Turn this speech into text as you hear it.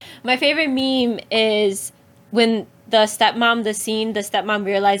My favorite meme is when the stepmom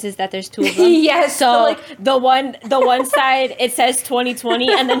realizes that there's two of them. Yes. So the one side, it says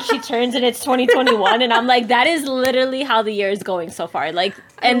 2020, and then she turns and it's 2021. And I'm like, that is literally how the year is going so far. Like,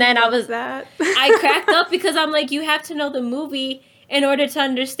 and then I cracked up because I'm like, you have to know the movie in order to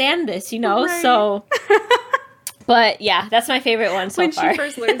understand this, you know? Right. So, but yeah, that's my favorite one so far. When she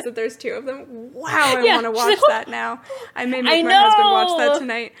first learns that there's two of them, wow, I want to watch that now. I may make my husband watch that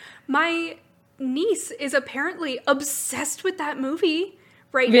tonight. My niece is apparently obsessed with that movie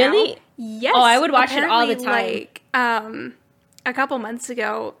right now. Really? Yes. Oh, I would watch it all the time. Like, a couple months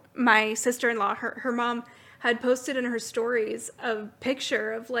ago, my sister-in-law, her mom, had posted in her stories a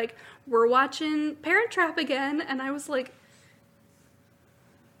picture of, like, we're watching Parent Trap again, and I was like,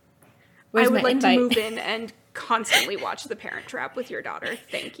 I would like to move in and constantly watch The Parent Trap with your daughter.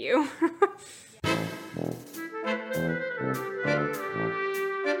 Thank you.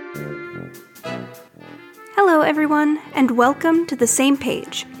 Hello, everyone, and welcome to The Same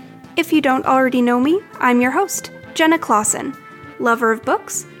Page. If you don't already know me, I'm your host, Jenna Clausen, lover of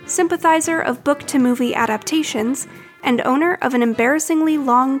books, sympathizer of book-to-movie adaptations, and owner of an embarrassingly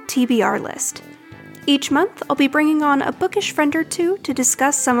long TBR list. Each month, I'll be bringing on a bookish friend or two to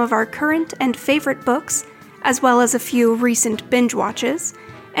discuss some of our current and favorite books, as well as a few recent binge watches,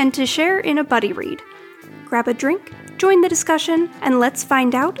 and to share in a buddy read. Grab a drink, join the discussion, and let's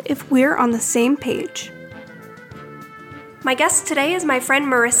find out if we're on the same page. My guest today is my friend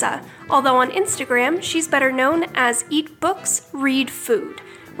Marissa, although on Instagram, she's better known as Eat Books, Read Food,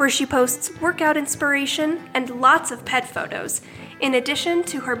 where she posts workout inspiration and lots of pet photos, in addition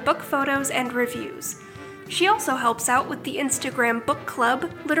to her book photos and reviews. She also helps out with the Instagram book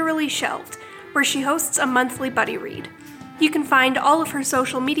club, Literally Shelved, where she hosts a monthly buddy read. You can find all of her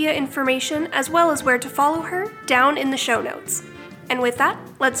social media information, as well as where to follow her, down in the show notes. And with that,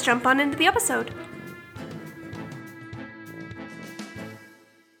 let's jump on into the episode.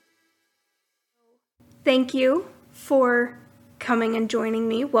 Thank you for coming and joining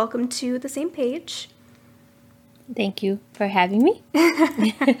me. Welcome to The Same Page. Thank you for having me.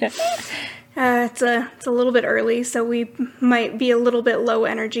 It's a little bit early, so we might be a little bit low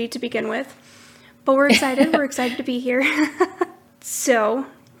energy to begin with. But we're excited. We're excited to be here. So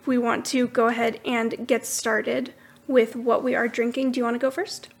we want to go ahead and get started with what we are drinking. Do you want to go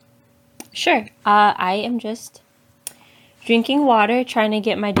first? Sure. I am just drinking water, trying to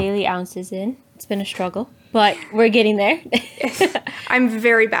get my daily ounces in. It's been a struggle, but we're getting there. I'm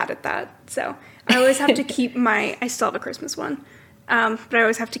very bad at that. So I always have to keep I still have a Christmas one, but I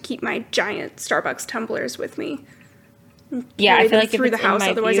always have to keep my giant Starbucks tumblers with me. Yeah, I feel like through if it's the house, in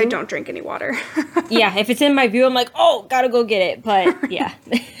my otherwise view, I don't drink any water. Yeah, if it's in my view, I'm like, oh, gotta go get it. But yeah.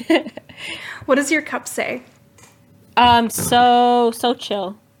 What does your cup say? So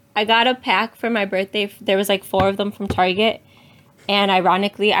chill. I got a pack for my birthday. There was like 4 of them from Target. And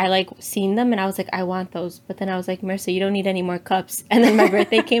ironically, I like seen them and I was like, I want those. But then I was like, Marissa, you don't need any more cups. And then my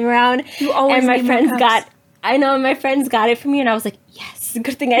birthday came around. You always and my need friends more cups. my friends got it for me and I was like, yes,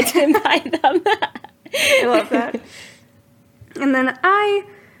 good thing I didn't buy them. I love that. And then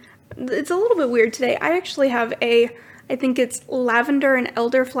it's a little bit weird today. I actually have I think it's lavender and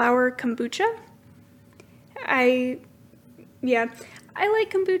elderflower kombucha. I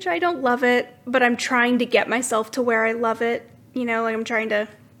like kombucha. I don't love it, but I'm trying to get myself to where I love it. You know, like I'm trying to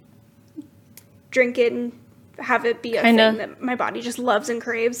drink it and have it be a thing that my body just loves and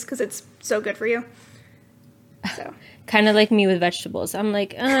craves because it's so good for you. So kind of like me with vegetables. I'm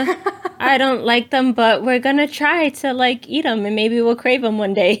like, I don't like them, but we're going to try to like eat them and maybe we'll crave them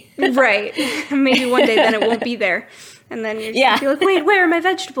one day. Right. Maybe one day then it won't be there. And then you're just gonna be like, wait, where are my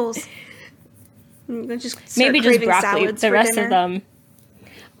vegetables? And you just start maybe just broccoli. Salads the for rest dinner. of them.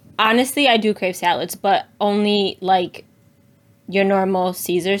 Honestly, I do crave salads, but only like your normal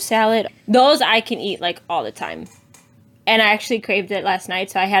Caesar salad. Those I can eat like all the time. And I actually craved it last night,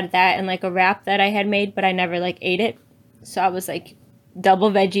 so I had that and like a wrap that I had made, but I never like ate it. So I was like,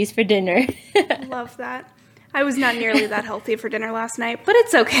 double veggies for dinner. Love that. I was not nearly that healthy for dinner last night, but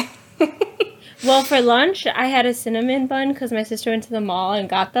it's okay. Well, for lunch, I had a cinnamon bun because my sister went to the mall and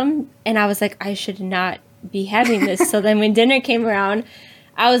got them. And I was like, I should not be having this. So then when dinner came around,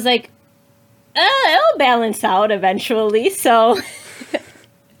 I was like, it'll balance out eventually. So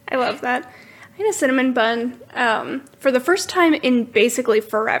I love that. I had a cinnamon bun for the first time in basically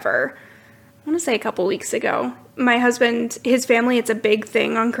forever. I want to say a couple weeks ago. My husband, his family, it's a big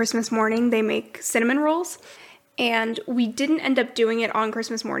thing on Christmas morning. They make cinnamon rolls. And we didn't end up doing it on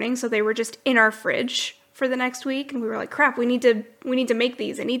Christmas morning, so they were just in our fridge for the next week. And we were like, crap, we need to make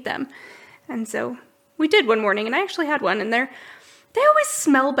these and eat them. And so we did one morning, and I actually had one, and They always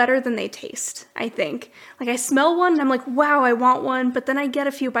smell better than they taste, I think. Like, I smell one, and I'm like, wow, I want one, but then I get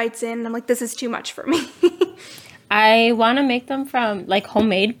a few bites in, and I'm like, this is too much for me. I want to make them from, like,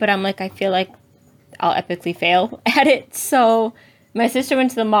 homemade, but I'm like, I feel like I'll epically fail at it. So my sister went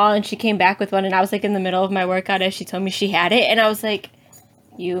to the mall, and she came back with one, and I was, like, in the middle of my workout as she told me she had it, and I was like,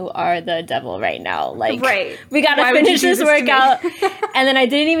 you are the devil right now. Like, right. We got to finish this workout. And then I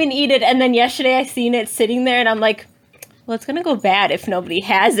didn't even eat it, and then yesterday I seen it sitting there, and I'm like, well, it's going to go bad if nobody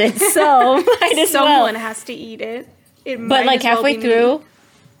has it, so might as well. Someone has to eat it. But, like, halfway through,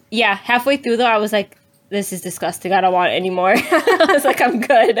 though, I was like, this is disgusting. I don't want it anymore. I was like, I'm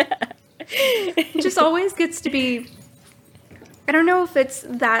good. It just always gets to be, I don't know if it's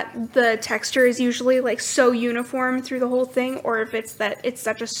that the texture is usually, like, so uniform through the whole thing, or if it's that it's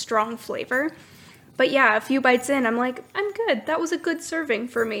such a strong flavor. But, yeah, a few bites in, I'm like, I'm good. That was a good serving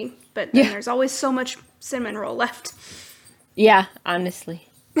for me. But then there's always so much cinnamon roll left. Yeah, honestly.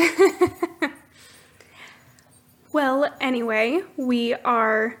 Well, anyway, we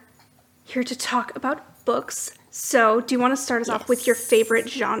are here to talk about books. So, do you want to start us off with your favorite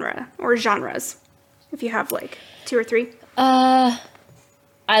genre or genres? If you have, like, 2 or 3. I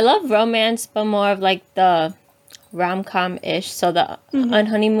love romance, but more of, like, the rom-com-ish. So, the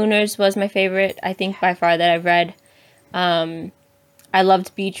Unhoneymooners was my favorite, I think, by far, that I've read. I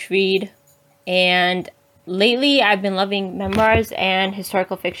loved Beach Read, and lately, I've been loving memoirs and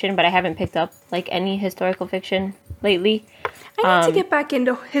historical fiction, but I haven't picked up, like, any historical fiction lately. I need to get back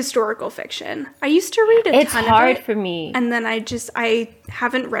into historical fiction. I used to read a ton of it. It's hard for me. And then I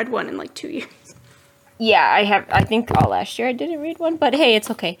haven't read one in, like, 2 years. Yeah, I think all last year I didn't read one, but hey, it's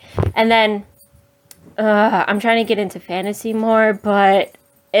okay. And then, I'm trying to get into fantasy more, but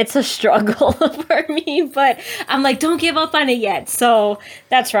it's a struggle for me, but I'm like, don't give up on it yet. So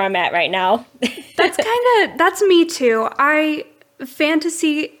that's where I'm at right now. That's me too.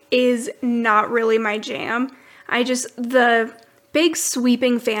 Fantasy is not really my jam. The big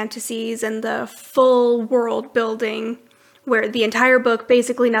sweeping fantasies and the full world building where the entire book,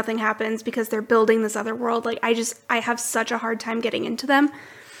 basically nothing happens because they're building this other world. Like, I have such a hard time getting into them.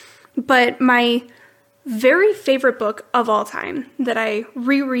 But my very favorite book of all time that I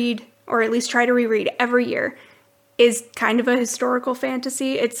reread, or at least try to reread every year, is kind of a historical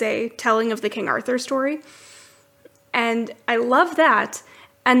fantasy. It's a telling of the King Arthur story. And I love that.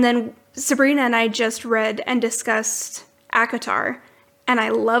 And then Sabrina and I just read and discussed ACOTAR, and I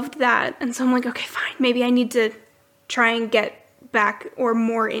loved that. And so I'm like, okay, fine. Maybe I need to try and get back or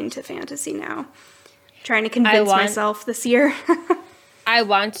more into fantasy now. Trying to convince myself this year. I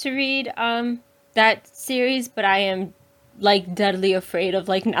want to read that series, but I am, like, deadly afraid of,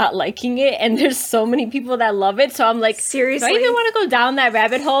 like, not liking it, and there's so many people that love it, so I'm like, seriously, do I even want to go down that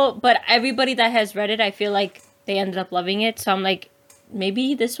rabbit hole? But everybody that has read it, I feel like they ended up loving it, so I'm like,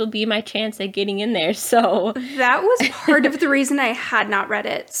 maybe this will be my chance at getting in there. So that was part of the reason I had not read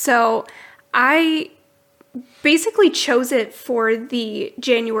it. So I basically chose it for the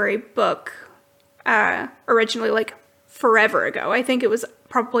January book originally, like, forever ago. I think it was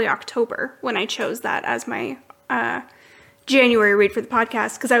probably October when I chose that as my January read for the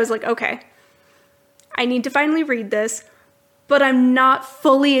podcast, because I was like, okay, I need to finally read this, but I'm not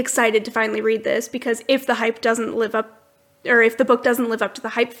fully excited to finally read this, because if the hype doesn't live up, or if the book doesn't live up to the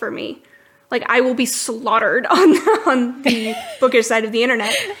hype for me, like, I will be slaughtered on the bookish side of the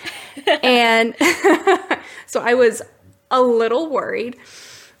internet. And so I was a little worried,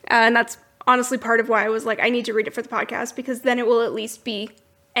 and that's honestly part of why I was like, I need to read it for the podcast, because then it will at least be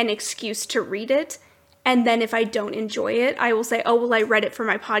an excuse to read it. And then if I don't enjoy it, I will say, oh, well, I read it for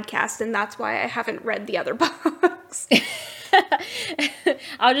my podcast, and that's why I haven't read the other books.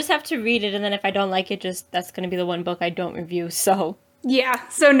 I'll just have to read it, and then if I don't like it, that's going to be the one book I don't review, so. Yeah,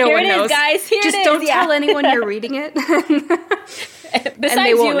 so no one knows. Guys. Just don't tell anyone you're reading it.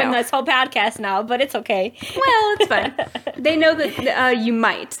 Besides you and this whole podcast now, but it's okay. Well, it's fine. They know that you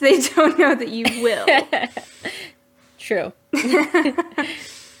might. They don't know that you will. True.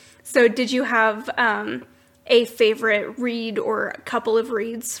 So did you have a favorite read or a couple of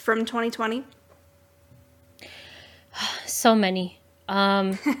reads from 2020? So many.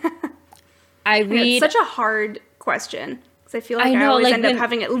 I read... It's such a hard question, because I feel like I always end up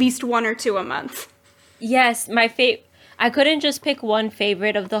having at least one or two a month. Yes, I couldn't just pick one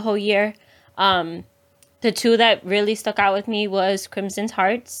favorite of the whole year. The two that really stuck out with me was Crimson's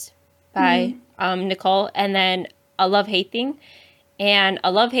Hearts by Nicole, and then A Love-Hate Thing. And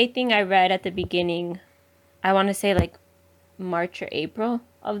A Love-Hate Thing I read at the beginning, I want to say like March or April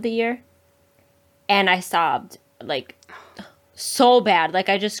of the year. And I sobbed, like, so bad. Like,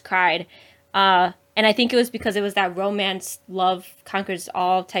 I just cried. And I think it was because it was that romance, love conquers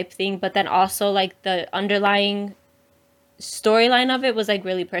all type thing. But then also, like, the underlying storyline of it was, like,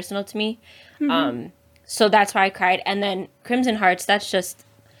 really personal to me. So that's why I cried. And then Crimson Hearts, that's just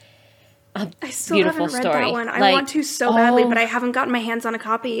a beautiful haven't read story. that one. I want to so badly, but I haven't gotten my hands on a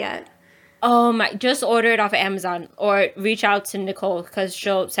copy yet. Oh my, just order it off of Amazon or reach out to Nicole because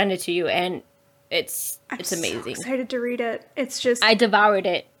she'll send it to you, and it's amazing. I'm so excited to read it. It's just... I devoured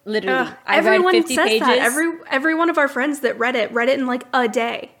it, literally. I read 50 pages. That. Every one of our friends that read it in like a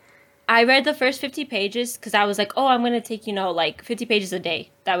day. I read the first 50 pages because I was like, oh, I'm going to take, like 50 pages a day.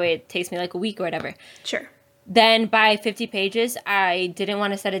 That way it takes me like a week or whatever. Sure. Then by 50 pages, I didn't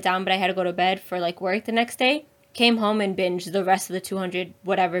want to set it down, but I had to go to bed for like work the next day. Came home and binged the rest of the 200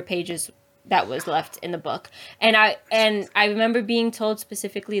 whatever pages that was left in the book. And I remember being told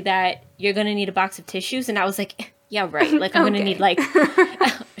specifically that you're going to need a box of tissues. And I was like, yeah, right. Like, I'm going to need like,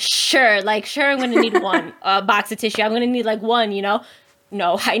 sure, I'm going to need one box of tissue. I'm going to need like one,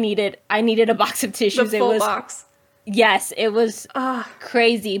 No, I needed a box of tissues. The full box. Yes, it was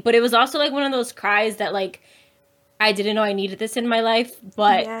crazy. But it was also like one of those cries that like, I didn't know I needed this in my life.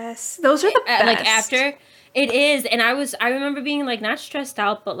 But yes, those are the best. Like after... It is, and I remember being, like, not stressed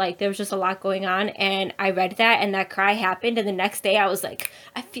out, but, like, there was just a lot going on, and I read that, and that cry happened, and the next day I was like,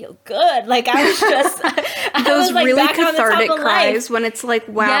 I feel good. Like, I was just... Those really cathartic cries when it's like,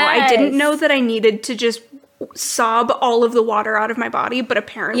 wow, yes. I didn't know that I needed to just sob all of the water out of my body, but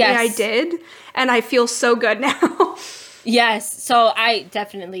apparently I did, and I feel so good now. Yes, so I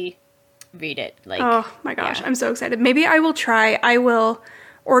definitely read it. Like, oh, my gosh, I'm so excited. Maybe I will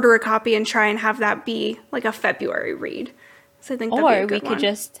order a copy and try and have that be like a February read. So I think that'd be a good one. Could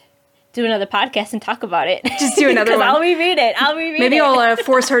just do another podcast and talk about it. Just do another one. I'll reread it. Maybe I'll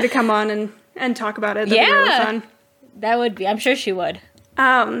force her to come on and talk about it. That'd be really fun. That would be. I'm sure she would.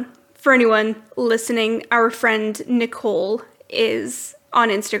 For anyone listening, our friend Nicole is on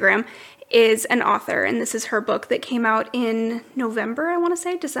Instagram, is an author, and this is her book that came out in November, I want to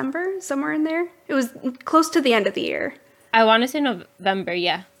say, December, somewhere in there. It was close to the end of the year. I want to say November,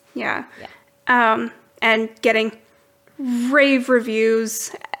 yeah. Yeah. And getting rave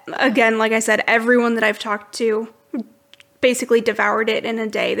reviews. Again, like I said, everyone that I've talked to basically devoured it in a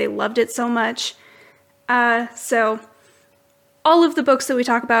day. They loved it so much. So all of the books that we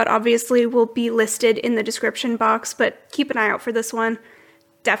talk about obviously will be listed in the description box, but keep an eye out for this one.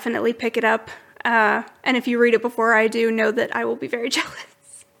 Definitely pick it up. And if you read it before I do, know that I will be very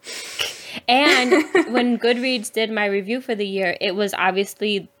jealous. And when Goodreads did my review for the year, it was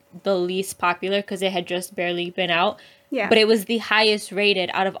obviously the least popular because it had just barely been out. Yeah. But it was the highest rated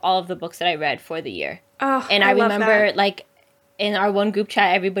out of all of the books that I read for the year. Oh, and I remember, like, in our one group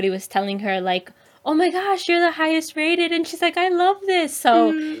chat, everybody was telling her, like, oh my gosh, you're the highest rated. And she's like, I love this.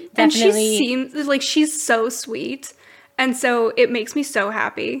 So definitely. And she seems like she's so sweet. And so it makes me so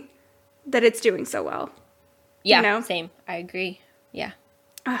happy that it's doing so well. Yeah, same. I agree. Yeah.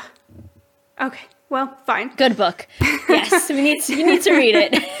 Okay, well, fine. Good book. Yes, you need to read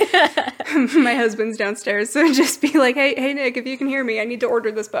it. My husband's downstairs, so just be like, hey, Nick, if you can hear me, I need to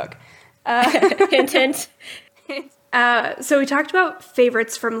order this book. Hint, hint. So we talked about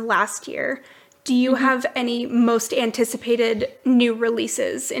favorites from last year. Do you have any most anticipated new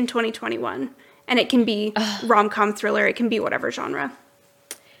releases in 2021? And it can be rom-com, thriller, it can be whatever genre.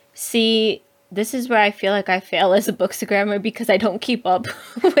 See... This is where I feel like I fail as a bookstagrammer because I don't keep up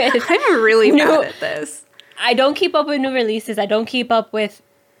with... I'm really bad at this. I don't keep up with new releases. I don't keep up with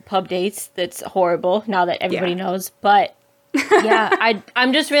pub dates. That's horrible now that everybody knows. But yeah,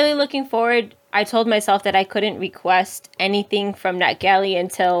 I'm just really looking forward. I told myself that I couldn't request anything from NetGalley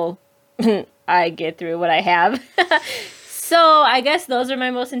until I get through what I have. So I guess those are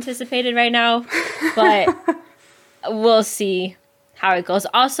my most anticipated right now. But we'll see how it goes.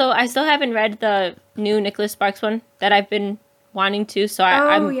 Also, I still haven't read the new Nicholas Sparks one that I've been wanting to. So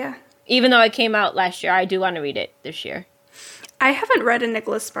even though it came out last year, I do want to read it this year. I haven't read a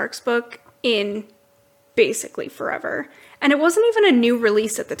Nicholas Sparks book in basically forever. And it wasn't even a new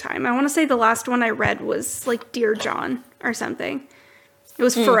release at the time. I want to say the last one I read was like Dear John or something. It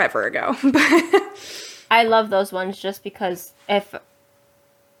was forever ago. I love those ones just because if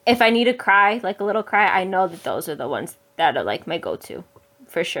I need a cry, like a little cry, I know that those are the ones that are like my go-to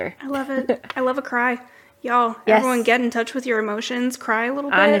for sure. I love it. I love a cry. Y'all, everyone get in touch with your emotions. Cry a little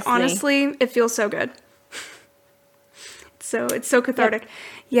bit. Honestly, it feels so good. It's so cathartic.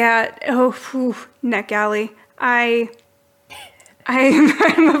 Yep. Yeah. Oh, NetGalley. I'm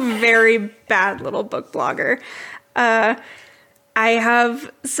a very bad little book blogger. I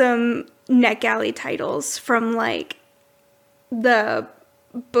have some NetGalley titles from like the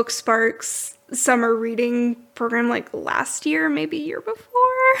Bookspark's summer reading program like last year, maybe year before.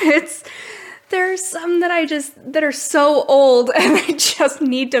 There's some that are so old and I just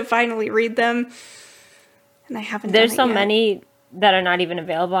need to finally read them. And I haven't There's done it so yet. many that are not even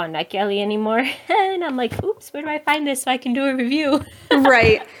available on NetGalley anymore. And I'm like, oops, where do I find this so I can do a review?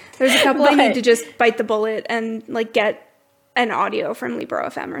 Right. There's a couple I need to just bite the bullet and like get an audio from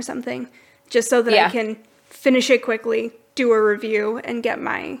Libro.fm or something, just so that I can finish it quickly, do a review, and get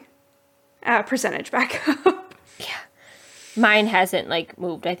my percentage back up. Yeah. Mine hasn't like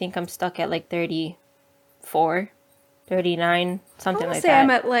moved. I think I'm stuck at like 34, 39, something like that. I'm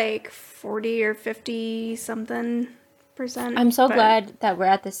at like 40 or 50 something percent. I'm so glad that we're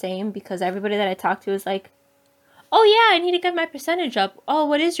at the same, because everybody that I talk to is like, oh yeah, I need to get my percentage up. Oh,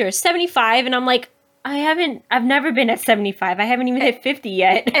 what is yours? 75. And I'm like, I've never been at 75. I haven't even hit 50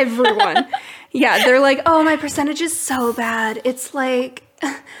 yet. Everyone. Yeah, they're like, oh, my percentage is so bad. It's like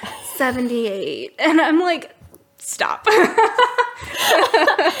 78. And I'm like, stop.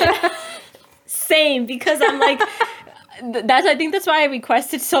 Same, because I'm like, I think that's why I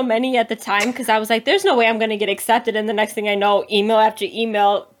requested so many at the time, because I was like, there's no way I'm going to get accepted. And the next thing I know, email after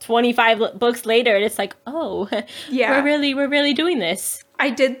email, 25 books later, and it's like, oh, yeah, we're really doing this. I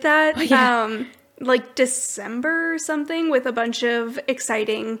did that like December or something with a bunch of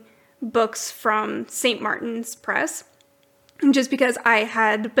exciting books from St. Martin's Press. Just because I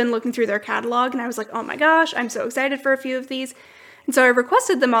had been looking through their catalog and I was like, oh my gosh, I'm so excited for a few of these. And so I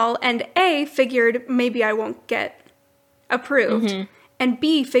requested them all, and A, figured maybe I won't get approved. Mm-hmm. And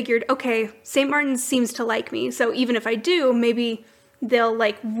B, figured, okay, St. Martin's seems to like me, so even if I do, maybe they'll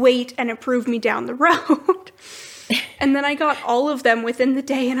like wait and approve me down the road. And then I got all of them within the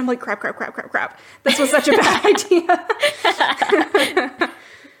day, and I'm like, crap. This was such a bad idea.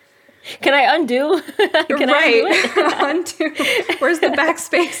 Can I undo? Can I undo? Where's the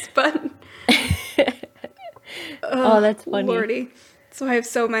backspace button? Oh, that's funny. Lordy. So I have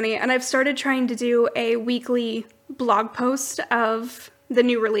so many. And I've started trying to do a weekly blog post of the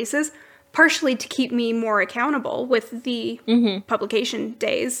new releases, partially to keep me more accountable with the publication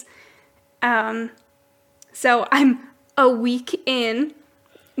days. So I'm a week in,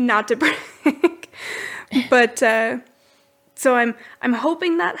 not to brag, but so I'm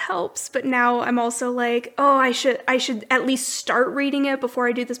hoping that helps. But now I'm also like, oh, I should at least start reading it before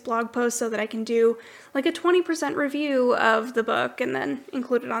I do this blog post, so that I can do like a 20% review of the book and then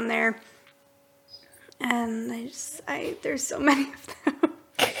include it on there. And there's so many of them.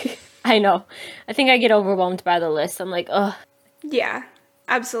 I know. I think I get overwhelmed by the list. I'm like, ugh. Yeah,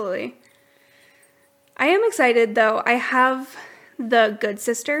 absolutely. I am excited, though. I have The Good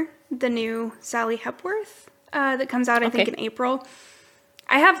Sister, the new Sally Hepworth, that comes out, I think, in April.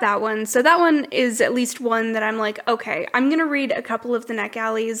 I have that one. So that one is at least one that I'm like, okay, I'm going to read a couple of the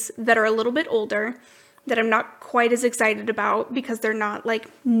NetGalleys that are a little bit older, that I'm not quite as excited about because they're not like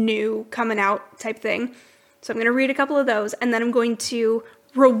new coming out type thing. So I'm going to read a couple of those, and then I'm going to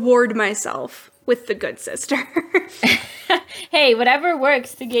reward myself with The Good Sister. Hey, whatever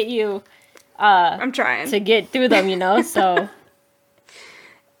works to get you I'm trying to get through them, so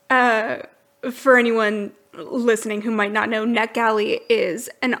for anyone listening who might not know, NetGalley is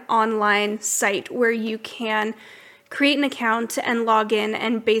an online site where you can create an account and log in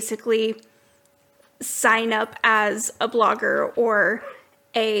and basically sign up as a blogger or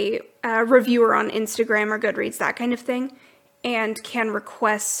a reviewer on Instagram or Goodreads, that kind of thing, and can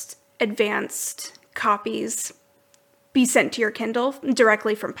request advanced copies be sent to your Kindle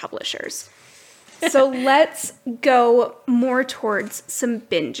directly from publishers. So let's go more towards some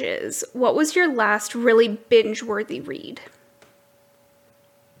binges. What was your last really binge-worthy read?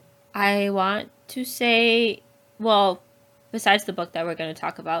 I want to say, well, besides the book that we're going to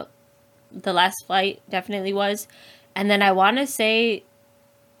talk about, The Last Flight definitely was. And then I want to say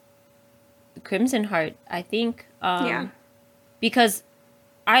Crimson Heart, I think. Because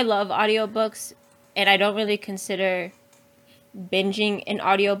I love audiobooks, and I don't really consider binging an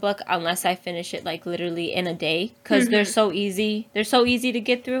audiobook unless I finish it like literally in a day, because they're so easy to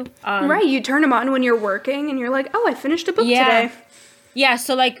get through. Right, you turn them on when you're working and you're like, oh, I finished a book today. Yeah,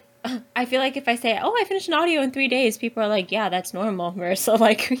 so like I feel like if I say, oh, I finished an audio in 3 days, people are like, yeah, that's normal, Marissa,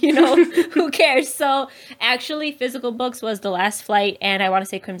 like, who cares? So actually physical books was The Last Flight, and I want to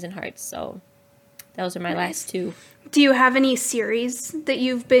say Crimson Heart. So those are my last two. Do you have any series that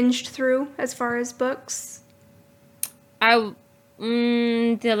you've binged through as far as books?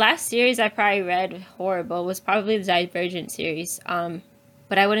 The last series I probably read horrible was probably the Divergent series.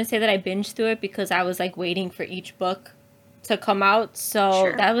 But I wouldn't say that I binged through it because I was like waiting for each book to come out.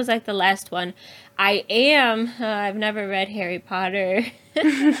 So that was like the last one. I've never read Harry Potter.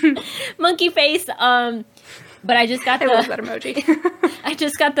 Monkey face. But I just got I love that emoji. I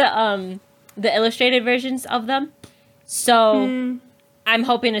just got the illustrated versions of them. So I'm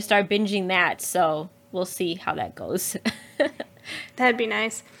hoping to start binging that. So we'll see how that goes. That'd be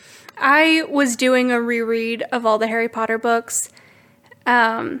nice. I was doing a reread of all the Harry Potter books.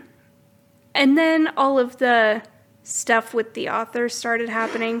 And then all of the stuff with the authors started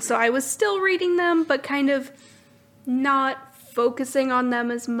happening. So I was still reading them, but kind of not focusing on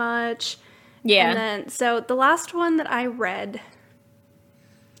them as much. Yeah. And then, so the last one that I read,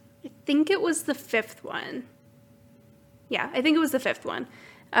 I think it was the 5th one. Yeah, I think it was the 5th one.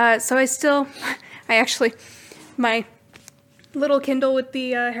 So my little Kindle with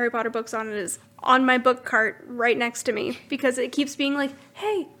the Harry Potter books on it is on my book cart right next to me because it keeps being like,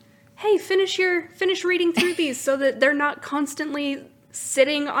 hey, finish reading through these so that they're not constantly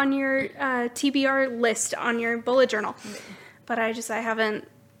sitting on your TBR list on your bullet journal. But I haven't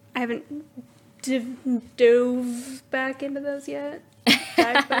dove back into those yet.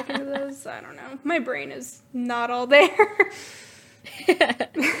 Dived back into those. I don't know. My brain is not all there.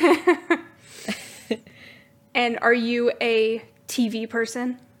 And are you a TV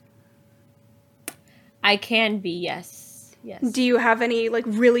person? I can be, yes. Do you have any like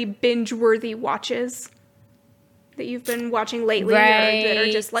really binge-worthy watches that you've been watching lately or that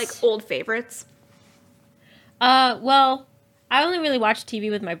are just like old favorites? Well, I only really watch TV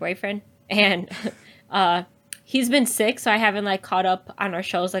with my boyfriend, and he's been sick, so I haven't like caught up on our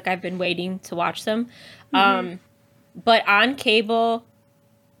shows. Like I've been waiting to watch them. But on cable,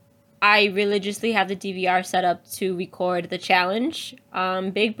 I religiously have the DVR set up to record The Challenge,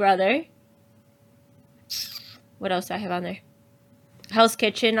 Big Brother. What else do I have on there? Hell's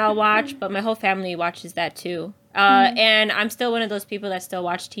Kitchen I'll watch, but my whole family watches that too. And I'm still one of those people that still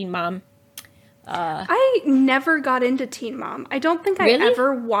watch Teen Mom. I never got into Teen Mom. I don't think I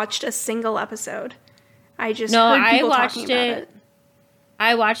ever watched a single episode. I just heard people talking about it.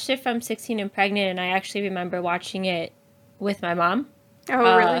 I watched it from 16 and Pregnant, and I actually remember watching it with my mom.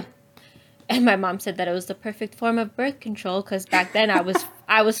 Oh, really? And my mom said that it was the perfect form of birth control because back then I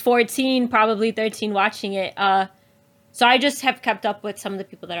was 14, probably 13, watching it. So I just have kept up with some of the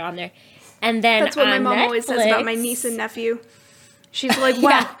people that are on there. And then that's what my mom always says about my niece and nephew. She's like,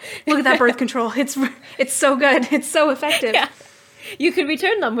 "Wow, look at that birth control! It's so good. It's so effective." Yeah. You could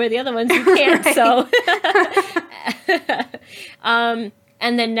return them where the other ones you can't. Right. So, and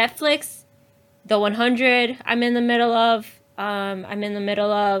then Netflix, The 100. I'm in the middle of How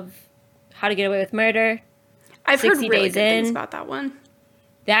to Get Away with Murder. I've heard really good things about that one.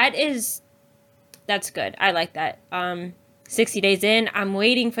 That's good. I like that. 60 Days In. I'm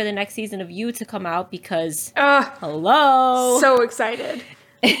waiting for the next season of You to come out because hello. So excited.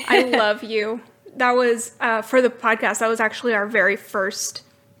 I love You. That was for the podcast. That was actually our very first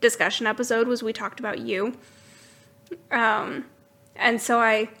discussion episode. We talked about You. And so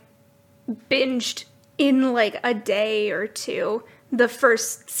I binged in like a day or two the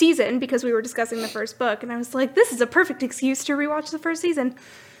first season because we were discussing the first book, and I was like, this is a perfect excuse to rewatch the first season.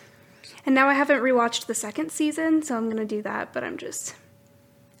 And now I haven't rewatched the second season, so I'm going to do that, but I'm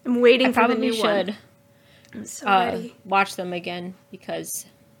waiting for the new one. I'm so ready. Watch them again because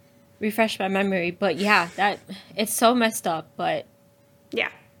refresh my memory. But yeah, it's so messed up, but yeah.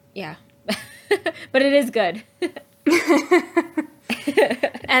 But it is good.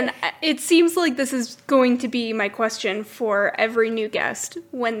 And it seems like this is going to be my question for every new guest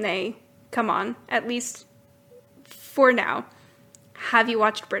when they come on, at least for now. Have you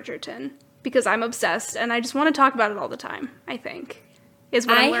watched Bridgerton? Because I'm obsessed, and I just want to talk about it all the time, I think, is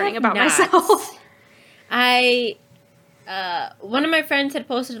what I'm learning about myself. One of my friends had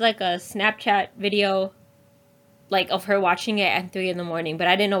posted, like, a Snapchat video, like, of her watching it at 3 a.m, but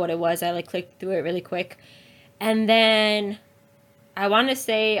I didn't know what it was. I, like, clicked through it really quick. And then I want to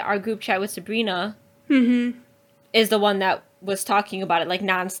say our group chat with Sabrina is the one that was talking about it, like,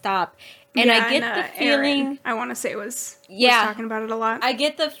 nonstop. And I get the feeling... Aaron, I want to say was talking about it a lot. I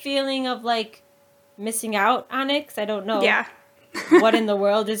get the feeling of, like, missing out on it, because I don't know what in the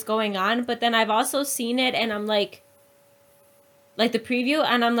world is going on. But then I've also seen it, and I'm like the preview,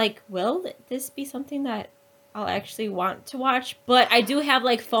 and I'm like, will this be something that I'll actually want to watch? But I do have,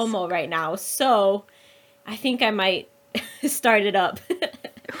 like, FOMO right now, so I think I might start it up.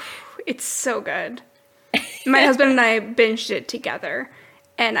 It's so good. My husband and I binged it together,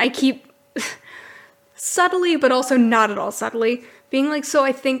 and I keep... subtly, but also not at all subtly, being like, so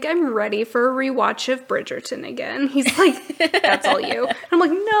I think I'm ready for a rewatch of Bridgerton again. He's like, that's all you. I'm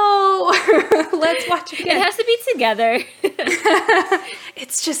like, no, let's watch it again. It has to be together.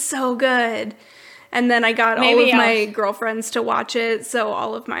 It's just so good. And then I got all of my girlfriends to watch it. So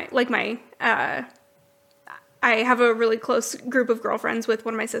all of my, I have a really close group of girlfriends with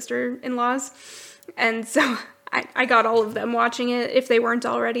one of my sister-in-laws. And so I got all of them watching it if they weren't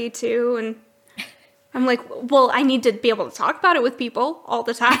already too. And I'm like, well, I need to be able to talk about it with people all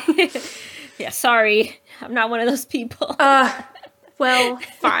the time. Yeah, sorry. I'm not one of those people. Well,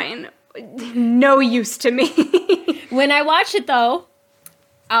 fine. No use to me. When I watch it, though,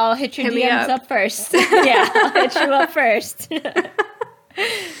 I'll hit your DMs up first. Yeah, I'll hit you up first.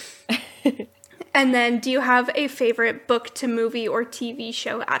 And then, do you have a favorite book to movie or TV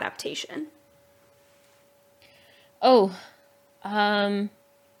show adaptation? Oh, I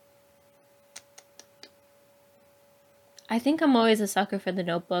think I'm always a sucker for The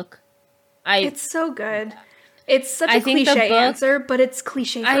Notebook. It's so good. It's such a cliche answer, but it's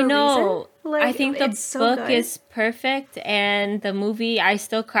cliche for a reason. I know. I think the book is perfect, and the movie, I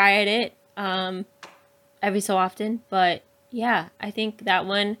still cry at it every so often. But yeah, I think that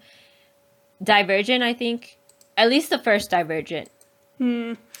one, Divergent, I think, at least the first Divergent.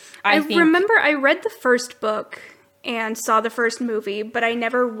 I remember I read the first book and saw the first movie, but I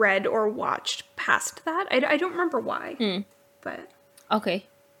never read or watched past that. I don't remember why. But okay.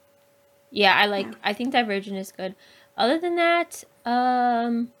 Yeah, I think Divergent is good. Other than that,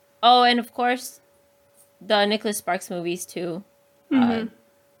 and of course, the Nicholas Sparks movies too.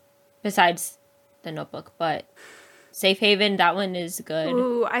 Besides The Notebook, but Safe Haven, that one is good.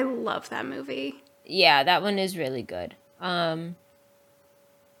 Ooh, I love that movie. Yeah, that one is really good.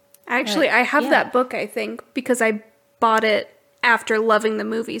 Actually, I have that book, I think, because I bought it after loving the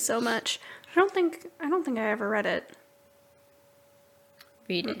movie so much. I don't think I ever read it.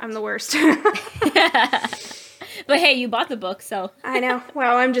 Read it. I'm the worst. But hey, you bought the book, so. I know.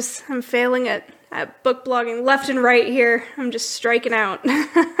 Wow, I'm failing at book blogging left and right here. I'm just striking out.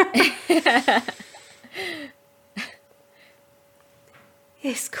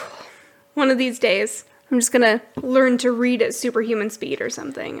 It's cool. One of these days, I'm just going to learn to read at superhuman speed or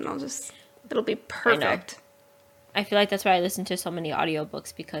something, and it'll be perfect. I feel like that's why I listen to so many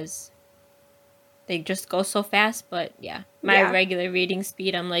audiobooks, because they just go so fast. But yeah, my regular reading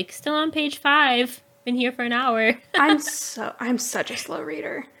speed, I'm like, still on page 5. Been here for an hour. I'm such a slow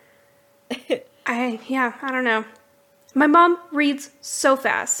reader. I don't know. My mom reads so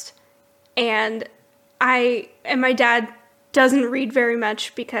fast, and my dad doesn't read very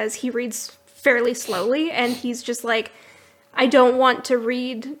much because he reads fairly slowly, and he's just like, I don't want to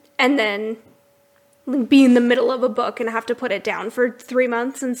read and then be in the middle of a book and have to put it down for 3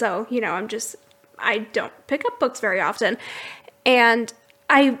 months. And so, I don't pick up books very often. And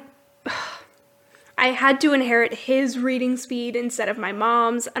I had to inherit his reading speed instead of my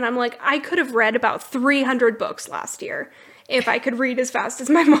mom's. And I'm like, I could have read about 300 books last year if I could read as fast as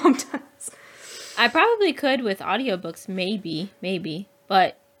my mom does. I probably could with audiobooks, maybe.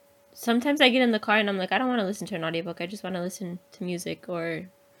 But sometimes I get in the car and I'm like, I don't want to listen to an audiobook. I just want to listen to music or...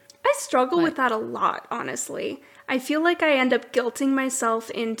 I struggle with that a lot, honestly. I feel like I end up guilting myself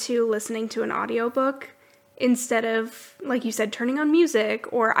into listening to an audiobook instead of, like you said, turning on music,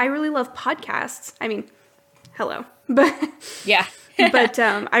 or I really love podcasts. I mean, hello. But yeah. But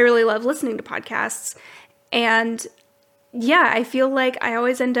I really love listening to podcasts. And yeah, I feel like I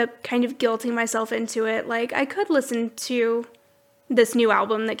always end up kind of guilting myself into it. Like, I could listen to this new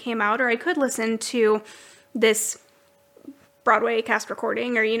album that came out, or I could listen to this Broadway cast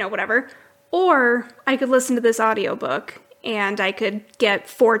recording, or, whatever. Or I could listen to this audiobook and I could get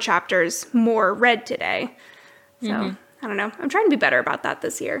 4 chapters more read today. So, I don't know. I'm trying to be better about that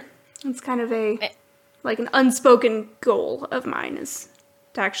this year. It's kind of an unspoken goal of mine, is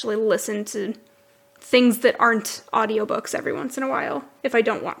to actually listen to things that aren't audiobooks every once in a while, if I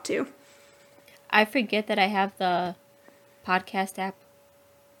don't want to. I forget that I have the podcast app.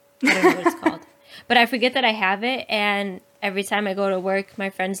 I don't know what it's called. But I forget that I have it, and every time I go to work, my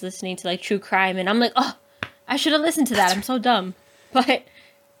friend's listening to, true crime, and I'm like, oh, I should have listened to that. I'm so dumb. But...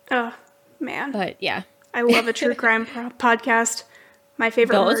 oh, man. But, yeah. I love a true crime podcast. My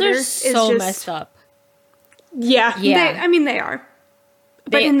favorite Those murder are so messed up. Yeah. They are.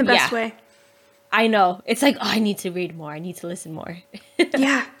 But in the best way. I know. It's like, oh, I need to read more. I need to listen more.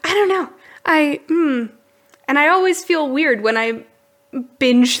 Yeah. I don't know. And I always feel weird when I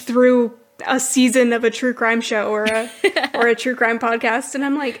binge through a season of a true crime show or a true crime podcast, and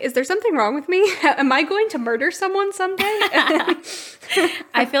I'm like, is there something wrong with me? Am I going to murder someone someday?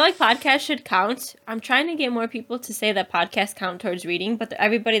 I feel like podcasts should count. I'm trying to get more people to say that podcasts count towards reading, but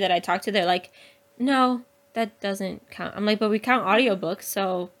everybody that I talk to, they're like, no, that doesn't count. I'm like, but we count audiobooks,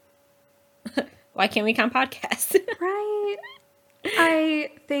 so Why can't we count podcasts? Right.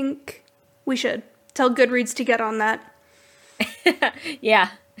 I think we should tell Goodreads to get on that. Yeah.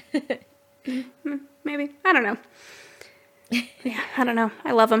 Maybe. I don't know. Yeah, I don't know.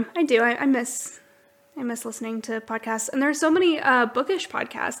 I love them. I do. I miss listening to podcasts. And there are so many bookish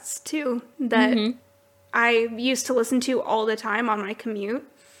podcasts, too, that I used to listen to all the time on my commute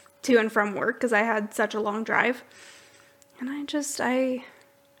to and from work because I had such a long drive. And I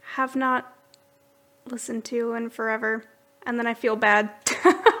have not listened to in forever. And then I feel bad.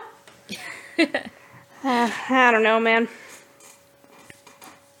 I don't know, man.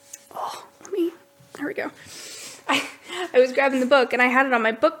 Oh, there we go. I was grabbing the book and I had it on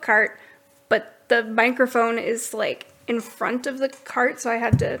my book cart, but the microphone is like in front of the cart, so I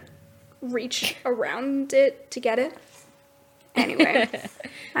had to reach around it to get it. Anyway,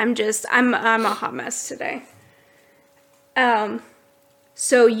 I'm a hot mess today.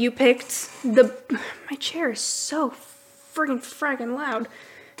 So you picked my chair is so friggin' loud.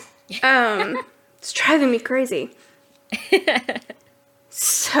 It's driving me crazy.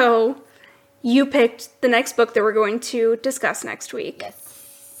 So you picked the next book that we're going to discuss next week.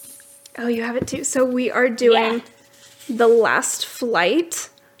 Yes. Oh, you have it too. So we are doing The Last Flight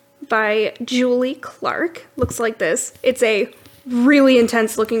by Julie Clark. Looks like this. It's a really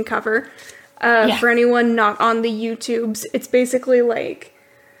intense looking cover. For anyone not on the YouTubes, it's basically like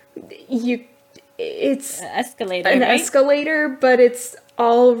it's escalator, an right? escalator, but it's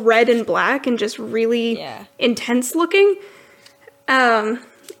all red and black and just really intense looking.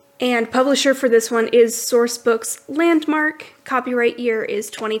 And publisher for this one is Sourcebooks Landmark. Copyright year is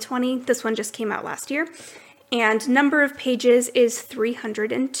 2020. This one just came out last year. And number of pages is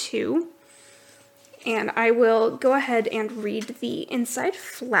 302. And I will go ahead and read the inside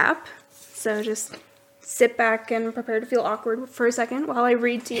flap. So just sit back and prepare to feel awkward for a second while I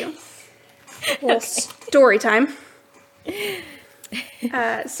read to you. A little story time.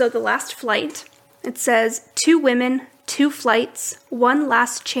 So The Last Flight, it says, 2 women, 2 flights, 1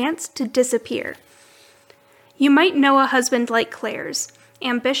 last chance to disappear. You might know a husband like Claire's,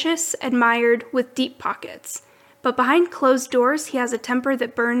 ambitious, admired, with deep pockets. But behind closed doors, he has a temper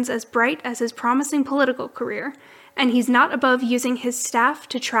that burns as bright as his promising political career, and he's not above using his staff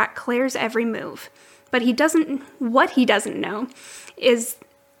to track Claire's every move. But what he doesn't know is...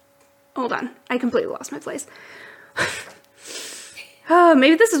 Hold on, I completely lost my place. Oh,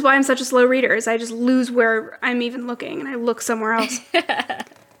 maybe this is why I'm such a slow reader, is I just lose where I'm even looking, and I look somewhere else.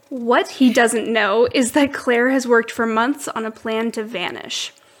 What he doesn't know is that Claire has worked for months on a plan to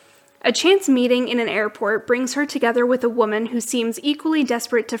vanish. A chance meeting in an airport brings her together with a woman who seems equally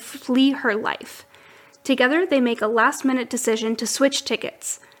desperate to flee her life. Together, they make a last-minute decision to switch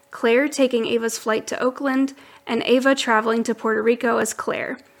tickets, Claire taking Ava's flight to Oakland, and Ava traveling to Puerto Rico as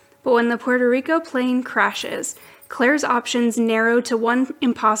Claire. But when the Puerto Rico plane crashes, Claire's options narrow to one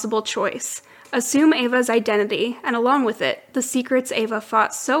impossible choice. Assume Ava's identity, and along with it, the secrets Ava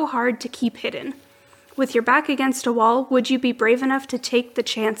fought so hard to keep hidden. With your back against a wall, would you be brave enough to take the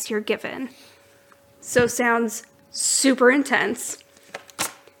chance you're given? So sounds super intense.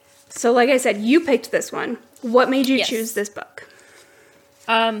 So like I said, you picked this one. What made you choose this book?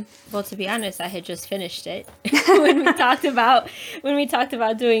 Well, to be honest, I had just finished it when we talked about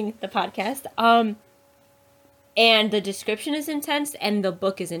doing the podcast. And the description is intense and the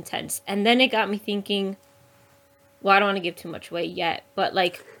book is intense. And then it got me thinking, well, I don't want to give too much away yet, but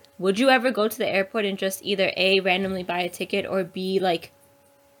like, would you ever go to the airport and just either A, randomly buy a ticket, or B, like,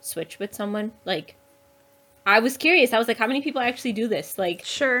 switch with someone? Like, I was curious. I was like, how many people actually do this? Like,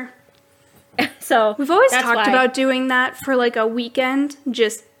 sure. So we've always talked about doing that for like a weekend.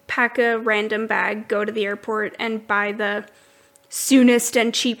 Just pack a random bag, go to the airport, and buy the soonest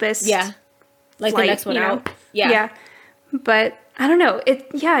and cheapest. Yeah. Like flight, the next one out. Yeah. But I don't know.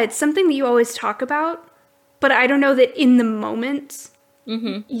 It's something that you always talk about, but I don't know that in the moment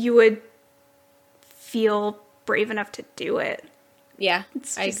you would feel brave enough to do it. Yeah,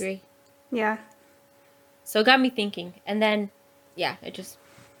 I agree. Yeah. So it got me thinking. And then,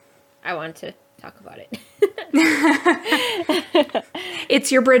 I wanted to talk about it.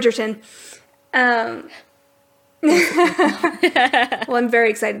 It's your Bridgerton. Well, I'm very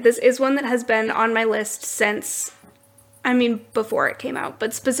excited. This is one that has been on my list since, before it came out,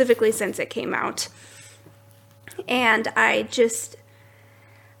 but specifically since it came out. And I've,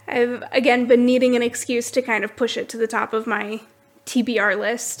 again, been needing an excuse to kind of push it to the top of my TBR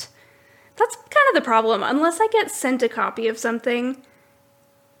list. That's kind of the problem. Unless I get sent a copy of something,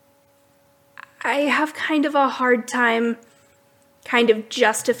 I have kind of a hard time kind of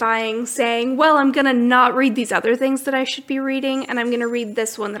justifying saying, well, I'm going to not read these other things that I should be reading, and I'm going to read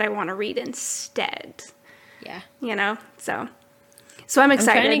this one that I want to read instead. Yeah. You know? So I'm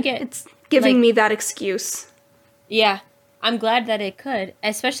excited. It's giving me that excuse. Yeah. I'm glad that it could.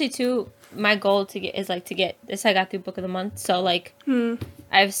 Especially, too, my goal to get this. I got through Book of the Month. So, like, I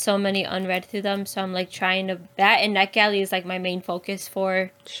have so many unread through them. So I'm, like, trying to... That and NetGalley is, like, my main focus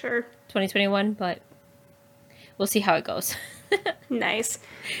for 2021. But we'll see how it goes. Nice.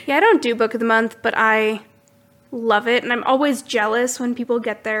 Yeah, I don't do Book of the Month, but I love it. And I'm always jealous when people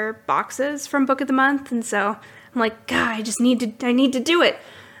get their boxes from Book of the Month. And so I'm like, God, I need to do it.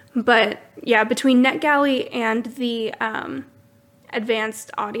 But yeah, between NetGalley and the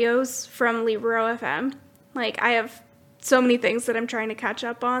advanced audios from Libro FM, like I have so many things that I'm trying to catch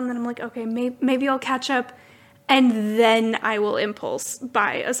up on that I'm like, okay, maybe I'll catch up and then I will impulse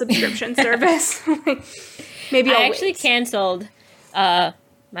buy a subscription service. Maybe I actually canceled my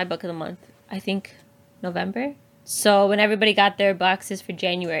Book of the Month, I think November. So when everybody got their boxes for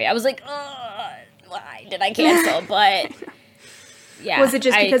January, I was like, why did I cancel? But yeah. Was it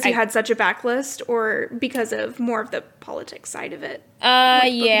just because you had such a backlist or because of more of the politics side of it?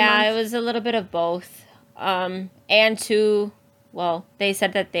 Yeah, it was a little bit of both. And two, well, they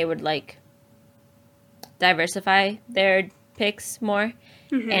said that they would like diversify their picks more.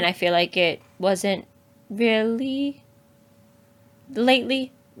 Mm-hmm. And I feel like it wasn't really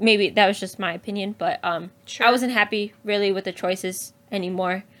lately. Maybe that was just my opinion, but sure. I wasn't happy really with the choices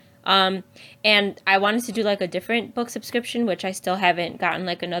anymore. And I wanted to do like a different book subscription, which I still haven't gotten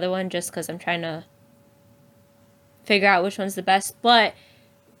like another one just because I'm trying to figure out which one's the best. But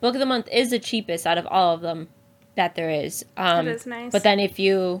Book of the Month is the cheapest out of all of them that there is. That is nice. But then if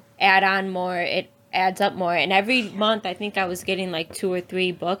you add on more, it adds up more. And every month I think I was getting like 2 or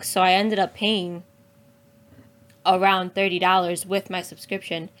 3 books. So I ended up paying around $30 with my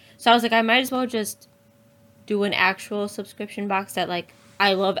subscription. So I was like, I might as well just do an actual subscription box that like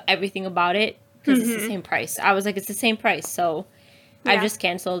I love everything about it because it's the same price. I was like, it's the same price. So I just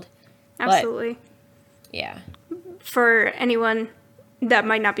canceled. Absolutely. But, yeah. For anyone that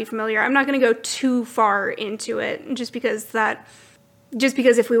might not be familiar, I'm not going to go too far into it just because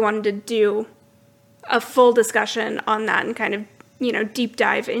if we wanted to do a full discussion on that and kind of, deep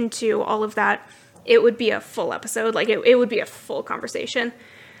dive into all of that, it would be a full episode. Like it would be a full conversation.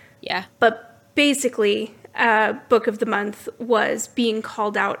 Yeah. But basically, Book of the Month was being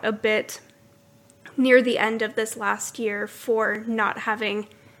called out a bit near the end of this last year for not having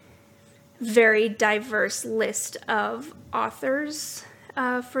very diverse list of authors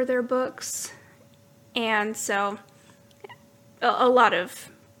for their books. And so a lot of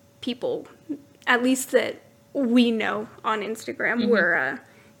people, at least that we know on Instagram, were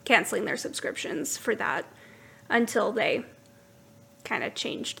canceling their subscriptions for that until they kind of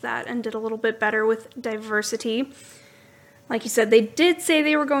changed that and did a little bit better with diversity. Like you said, they did say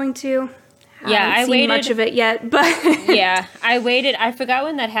they were going to. I waited much of it yet, but yeah, I waited. I forgot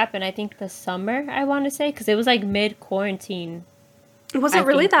when that happened. I think the summer, I want to say, because it was like mid-quarantine. It wasn't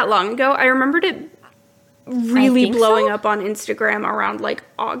really that long ago. I remembered it really blowing up on Instagram around like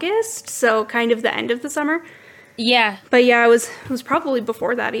August, so kind of the end of the summer. Yeah. But yeah, it was probably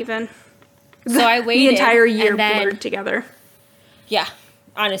before that even. So I waited. The entire year blurred together. Yeah,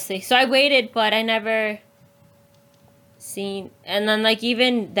 honestly. So I waited, but I never seen. And then like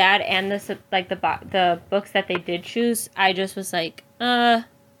even that and the books that they did choose, I just was like, I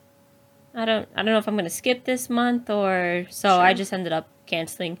don't know if I'm gonna skip this month or so. Sure. I just ended up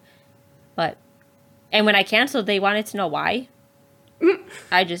canceling. And when I canceled, they wanted to know why.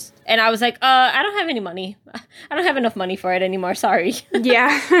 I was like, I don't have any money. I don't have enough money for it anymore. Sorry.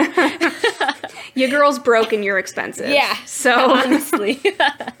 Yeah. Your girl's broke and you're expensive. Yeah. So honestly.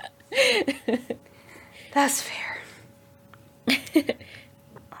 That's fair.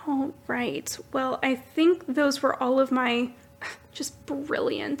 All right. Well, I think those were all of my just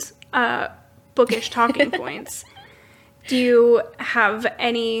brilliant bookish talking points. Do you have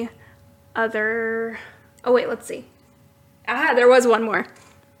any other... Oh, wait, let's see. There was one more.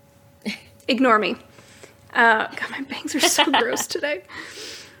 Ignore me. God, my bangs are so gross today.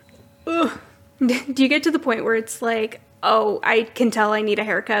 Ugh. Do you get to the point where it's like, oh, I can tell I need a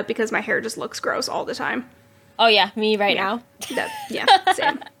haircut because my hair just looks gross all the time? Oh, yeah, me right now.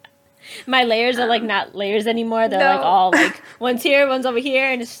 Same. My layers are like not layers anymore. They're like all like one's here, one's over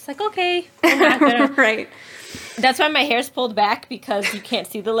here, and it's just like, okay, I'm not gonna... Right. That's why my hair's pulled back because you can't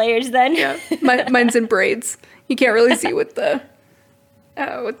see the layers then. Yeah, mine's in braids. You can't really see with the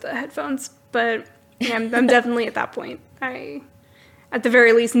headphones, but yeah, I'm definitely at that point. I, at the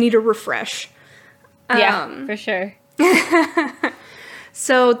very least, need a refresh. Yeah, for sure.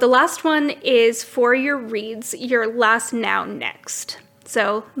 So the last one is for your reads, your last, now, next.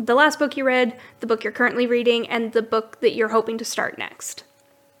 So the last book you read, the book you're currently reading, and the book that you're hoping to start next.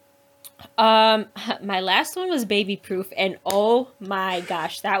 My last one was Baby Proof, and oh my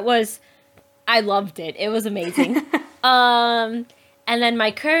gosh, I loved it. It was amazing. And then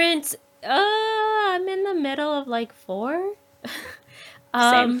my current, I'm in the middle of like 4.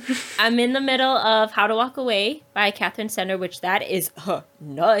 Same. I'm in the middle of How to Walk Away by Catherine Senner, which that is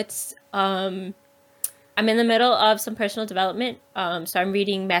nuts. I'm in the middle of some personal development. So I'm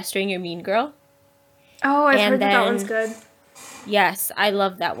reading Mastering Your Mean Girl. Oh, I've heard that one's good. Yes, I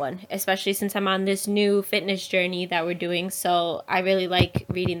love that one, especially since I'm on this new fitness journey that we're doing. So I really like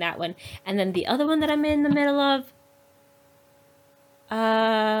reading that one. And then the other one that I'm in the middle of,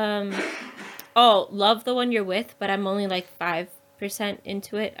 Love the One You're With, but I'm only like 5%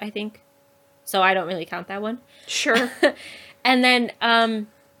 into it, I think. So I don't really count that one. Sure. And then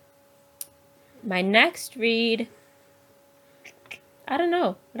my next read, I don't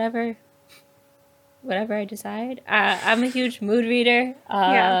know, whatever I decide. I'm a huge mood reader.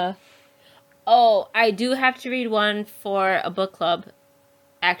 Yeah. Oh, I do have to read one for a book club,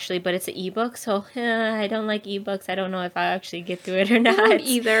 actually, but it's an ebook, so I don't like ebooks. I don't know if I'll actually get through it or not. I don't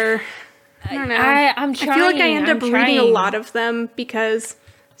either. I don't know. I'm trying. I feel like I end up reading a lot of them because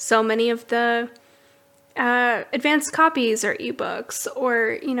so many of the advanced copies are ebooks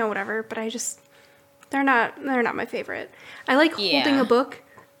or, whatever, but they're not my favorite. I like holding a book.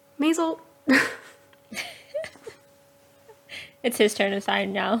 Maisel. It's his turn to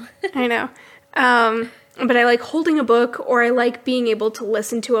sign now. I know. But I like holding a book, or I like being able to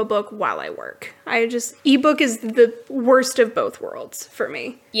listen to a book while I work. Ebook is the worst of both worlds for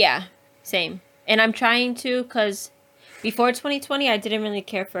me. Yeah, same. And I'm trying to, because before 2020, I didn't really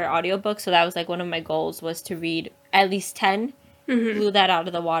care for audiobooks, so that was like one of my goals was to read at least 10. Mm-hmm. Blew that out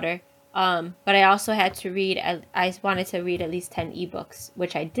of the water. But I also had to I wanted to read at least 10 ebooks,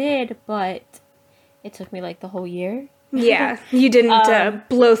 which I did, but it took me like the whole year. Yeah, you didn't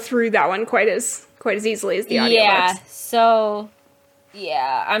blow through that one quite as easily as the audiobooks. Yeah, so,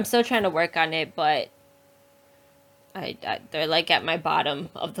 I'm still trying to work on it, but they're like at my bottom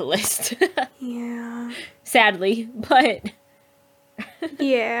of the list. Yeah. Sadly, but...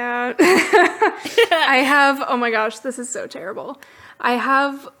 Yeah. I have, oh my gosh, this is so terrible. I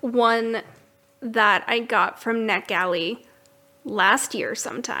have one that I got from NetGalley last year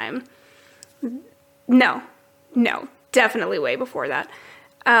sometime. No, definitely way before that.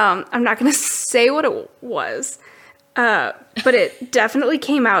 I'm not going to say what it was, but it definitely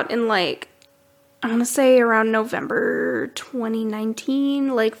came out in like, I want to say around November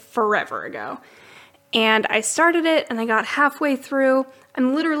 2019, like forever ago. And I started it and I got halfway through.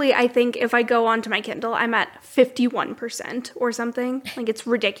 I'm literally, I think if I go onto my Kindle, I'm at 51% or something. Like, it's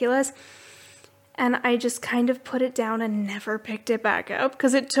ridiculous. And I just kind of put it down and never picked it back up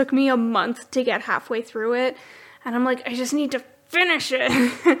because it took me a month to get halfway through it. And I'm like, I just need to finish it.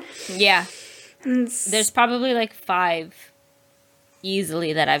 Yeah. There's probably like 5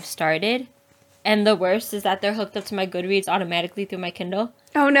 easily that I've started. And the worst is that they're hooked up to my Goodreads automatically through my Kindle.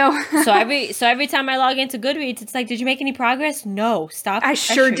 Oh, no. So every time I log into Goodreads, it's like, did you make any progress? No. Stop. I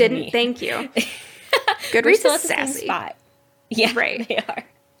sure didn't. Me. Thank you. Goodreads is sassy. Spot. Yeah, right. They are.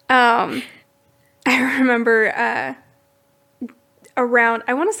 I remember around,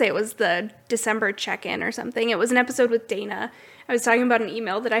 I want to say it was the December check-in or something. It was an episode with Dana. I was talking about an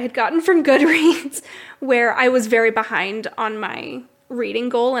email that I had gotten from Goodreads where I was very behind on my reading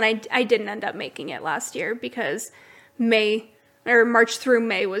goal, and I didn't end up making it last year because March through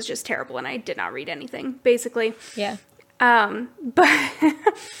May was just terrible, and I did not read anything, basically. Yeah.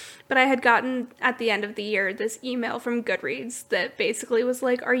 But I had gotten, at the end of the year, this email from Goodreads that basically was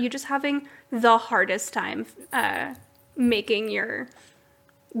like, are you just having the hardest time making your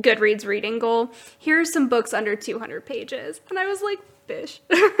Goodreads reading goal? Here's some books under 200 pages. And I was like, bish.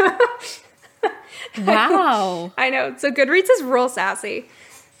 Wow. I know. So Goodreads is real sassy.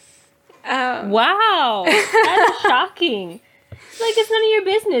 Wow. That's shocking. Like, it's none of your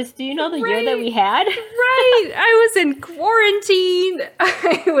business. Do you know the year that we had? Right. I was in quarantine.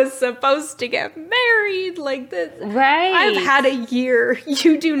 I was supposed to get married. Like this. Right. I've had a year.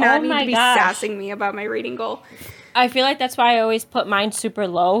 You do not need to be sassing me about my reading goal. I feel like that's why I always put mine super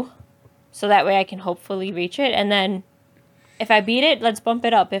low. So that way I can hopefully reach it. And then if I beat it, let's bump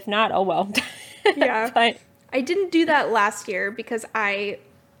it up. If not, oh well. Yeah. But I didn't do that last year because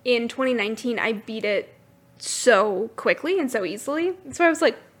in 2019, I beat it so quickly and so easily. So I was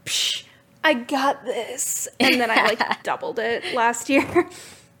like, psh, I got this. And then I like doubled it last year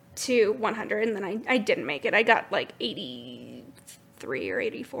to 100. And then I didn't make it. I got like 83 83 or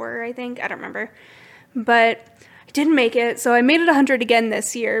 84, I think. I don't remember. But I didn't make it, so I made it 100 again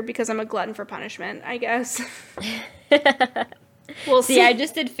this year because I'm a glutton for punishment, I guess. We'll see. I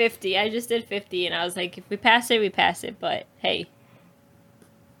just did 50. And I was like, if we pass it, we pass it. But hey,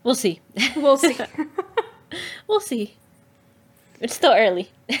 we'll see. We'll see. We'll see. It's still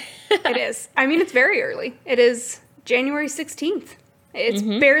early. It is. I mean, it's very early. It is January 16th. It's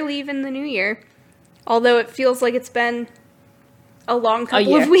barely even the new year. Although it feels like it's been a long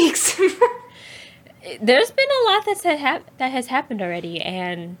couple of weeks. There's been a lot that has happened already,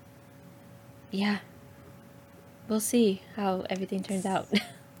 and yeah, we'll see how everything turns out.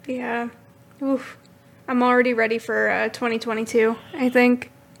 Yeah. Oof. I'm already ready for 2022, I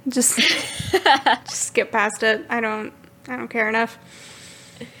think. Just skip past it. I don't care enough.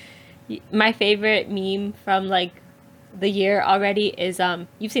 My favorite meme from like the year already is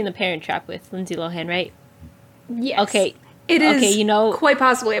you've seen The Parent Trap with Lindsay Lohan, right? Yes. Okay. It is quite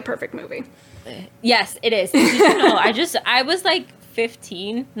possibly a perfect movie. Yes, it is. Did you know, I was like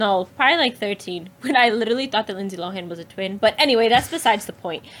 15, no, probably like 13, when I literally thought that Lindsay Lohan was a twin. But anyway, that's besides the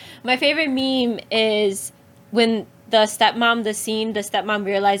point. My favorite meme is when the stepmom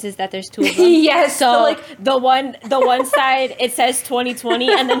realizes that there's two of them. Yes. So the one side, it says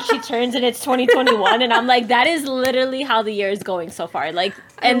 2020, and then she turns and it's 2021, and I'm like, that is literally how the year is going so far. Like,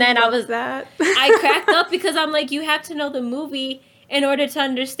 and then I cracked up because I'm like, you have to know the movie in order to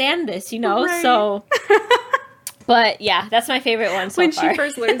understand this, Right. So, but yeah, that's my favorite one so far. When she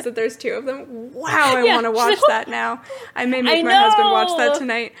first learns that there's two of them, wow, I want to watch that now. I may make my husband watch that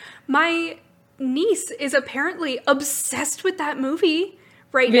tonight. My niece is apparently obsessed with that movie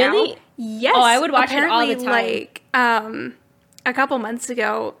right now. Yes. Oh, I would watch it all the time. Like, a couple months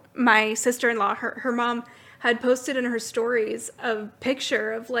ago, my sister-in-law, her mom, had posted in her stories a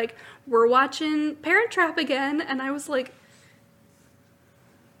picture of, like, we're watching Parent Trap again, and I was like,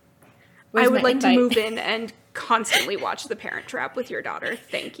 I would like to move in and constantly watch The Parent Trap with your daughter.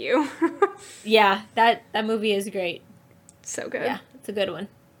 Thank you. Yeah, that movie is great. So good. Yeah, it's a good one.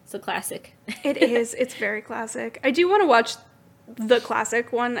 It's a classic. It is. It's very classic. I do want to watch the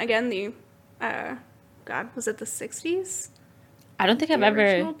classic one again. The, was it the 60s? I don't think I've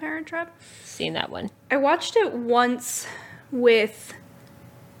ever Parent Trap seen that one. I watched it once with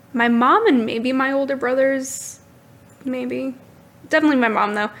my mom and maybe my older brothers. Maybe. Definitely my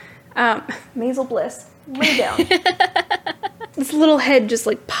mom, though. Maisel Bliss, lay down. This little head just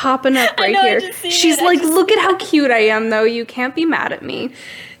like popping up right here. She's like, look at how cute I am, though. You can't be mad at me.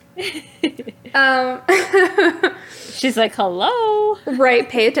 She's like, hello. Right,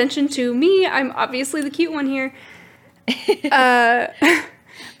 pay attention to me. I'm obviously the cute one here.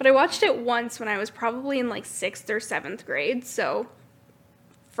 But I watched it once when I was probably in like 6th or 7th grade, so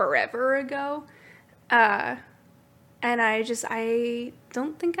forever ago. And I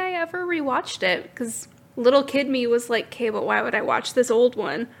don't think I ever rewatched it, because little kid me was like, okay, but why would I watch this old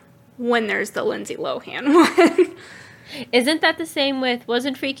one when there's the Lindsay Lohan one? Isn't that the same with,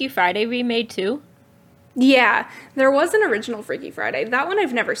 wasn't Freaky Friday remade too? Yeah, there was an original Freaky Friday. That one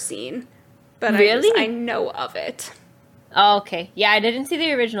I've never seen, but really? I know of it. Oh, okay. Yeah, I didn't see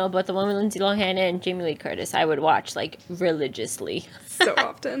the original, but the one with Lindsay Lohan and Jamie Lee Curtis, I would watch, like, religiously. So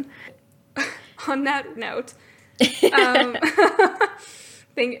often. On that note, I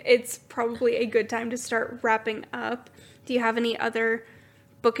think it's probably a good time to start wrapping up. Do you have any other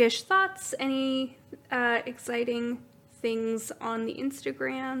bookish thoughts? Any exciting things on the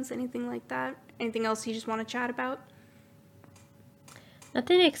Instagrams? Anything like that? Anything else you just want to chat about?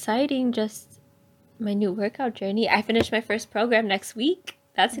 Nothing exciting, just my new workout journey. I finished my first program next week.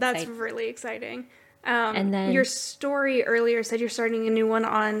 That's exciting. That's really exciting. And then your story earlier said you're starting a new one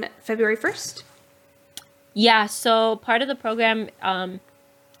on February 1st? Yeah, so part of the program,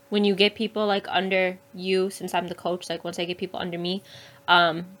 when you get people like under you, since I'm the coach, like once I get people under me,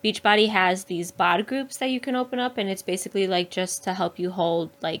 Beachbody has these bod groups that you can open up, and it's basically like just to help you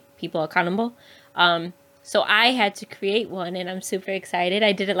hold like people accountable. So I had to create one, and I'm super excited.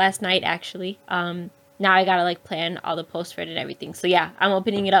 I did it last night, actually. Now I gotta like plan all the posts for it and everything. So yeah, I'm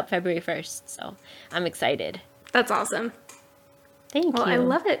opening it up February 1st. So I'm excited. That's awesome. Thank you. Well, I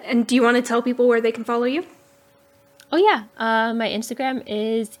love it. And do you want to tell people where they can follow you? Oh yeah, my Instagram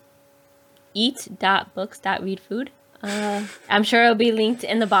is eat.books.readfood. I'm sure it'll be linked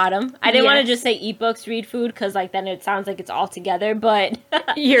in the bottom. I didn't want to just say eat books, read food, because like then it sounds like it's all together, but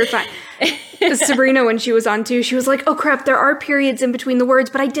you're fine. Sabrina, when she was on too, she was like, oh crap, there are periods in between the words,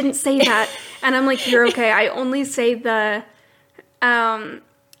 but I didn't say that. And I'm like, you're okay. I only say the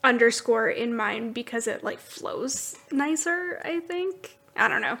underscore in mine because it like flows nicer, I think. I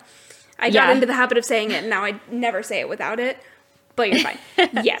don't know. I got into the habit of saying it, and now I never say it without it. but you're fine.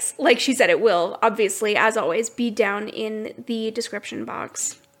 Yes, like she said, it will, obviously, as always, be down in the description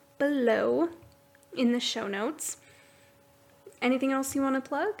box below in the show notes. Anything else you want to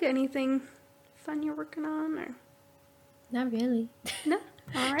plug? Anything fun you're working on? Or not really. No?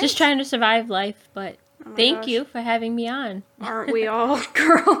 All right. Just trying to survive life, but thank you for having me on. Aren't we all,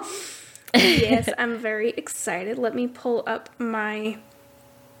 girl? Yes, I'm very excited. Let me pull up my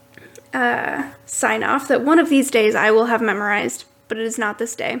sign off that one of these days I will have memorized, but it is not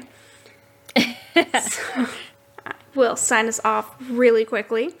this day. So I will sign us off really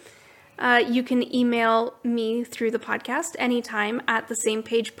quickly. You can email me through the podcast anytime at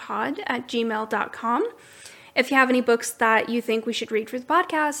thesamepagepod@gmail.com. If you have any books that you think we should read for the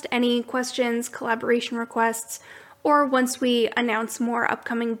podcast, any questions, collaboration requests, or once we announce more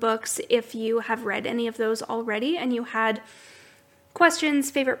upcoming books, if you have read any of those already and you had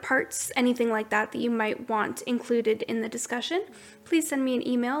questions, favorite parts, anything like that that you might want included in the discussion, please send me an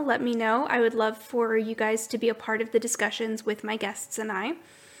email. Let me know. I would love for you guys to be a part of the discussions with my guests and I.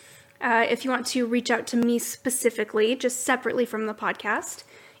 If you want to reach out to me specifically, just separately from the podcast,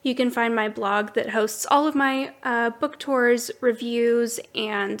 you can find my blog that hosts all of my book tours, reviews,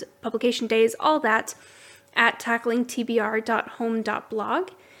 and publication days, all that, at tacklingtbr.home.blog,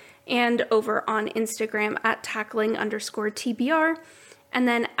 and over on Instagram at tackling_TBR. And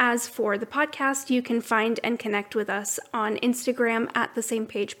then as for the podcast, you can find and connect with us on Instagram at The Same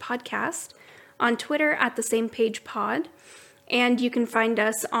Page Podcast, on Twitter at The Same Page Pod, and you can find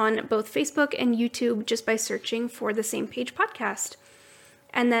us on both Facebook and YouTube just by searching for The Same Page Podcast.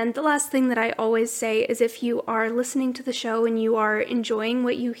 And then the last thing that I always say is if you are listening to the show and you are enjoying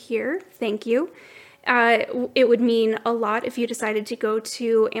what you hear, thank you. It would mean a lot if you decided to go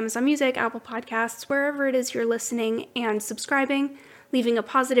to Amazon Music, Apple Podcasts, wherever it is you're listening and subscribing, leaving a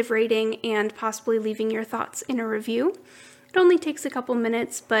positive rating, and possibly leaving your thoughts in a review. It only takes a couple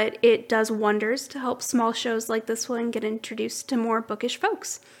minutes, but it does wonders to help small shows like this one get introduced to more bookish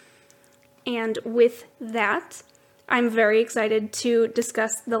folks. And with that, I'm very excited to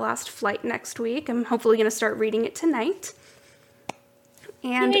discuss The Last Flight next week. I'm hopefully going to start reading it tonight.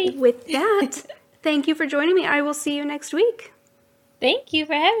 And Yay. With that, thank you for joining me. I will see you next week. Thank you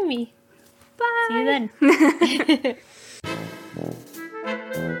for having me. Bye. See you then.